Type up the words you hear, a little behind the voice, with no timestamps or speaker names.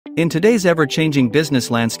In today's ever-changing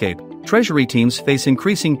business landscape, treasury teams face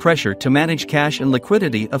increasing pressure to manage cash and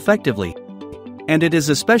liquidity effectively. And it is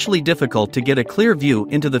especially difficult to get a clear view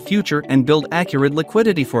into the future and build accurate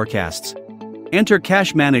liquidity forecasts. Enter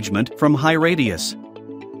Cash Management from HighRadius.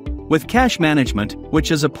 With Cash Management,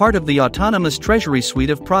 which is a part of the autonomous treasury suite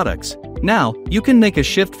of products, now you can make a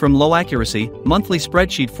shift from low-accuracy, monthly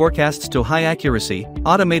spreadsheet forecasts to high-accuracy,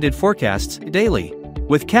 automated forecasts daily.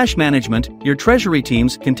 With Cash Management, your treasury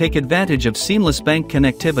teams can take advantage of seamless bank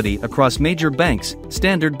connectivity across major banks,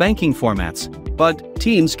 standard banking formats. But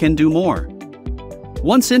teams can do more.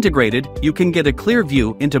 Once integrated, you can get a clear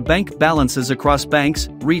view into bank balances across banks,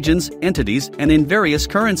 regions, entities, and in various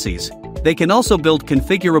currencies. They can also build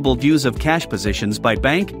configurable views of cash positions by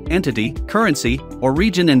bank, entity, currency, or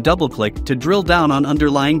region and double-click to drill down on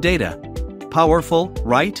underlying data. Powerful,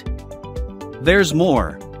 right? There's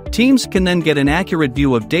more. Teams can then get an accurate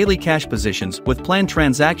view of daily cash positions with planned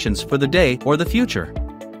transactions for the day or the future.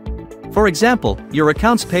 For example, your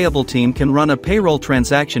accounts payable team can run a payroll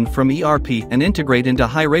transaction from ERP and integrate into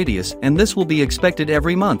HighRadius, and this will be expected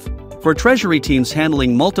every month. For treasury teams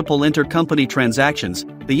handling multiple intercompany transactions,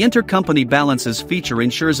 the intercompany balances feature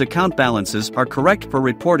ensures account balances are correct for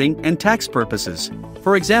reporting and tax purposes.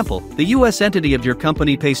 For example, the US entity of your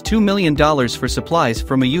company pays $2 million for supplies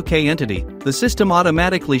from a UK entity. The system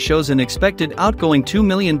automatically shows an expected outgoing $2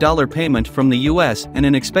 million payment from the US and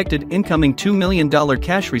an expected incoming $2 million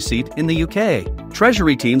cash receipt in the UK.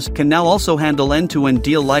 Treasury teams can now also handle end-to-end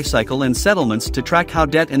deal lifecycle and settlements to track how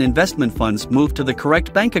debt and investment funds move to the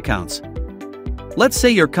correct bank accounts. Let's say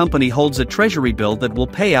your company holds a treasury bill that will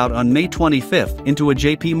pay out on May 25th into a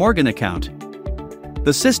JP Morgan account.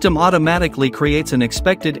 The system automatically creates an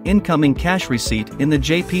expected incoming cash receipt in the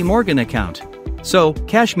JP Morgan account. So,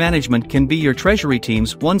 Cash Management can be your treasury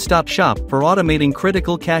team's one-stop shop for automating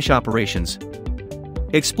critical cash operations.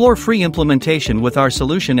 Explore free implementation with our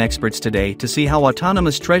solution experts today to see how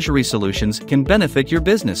autonomous treasury solutions can benefit your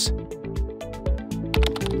business.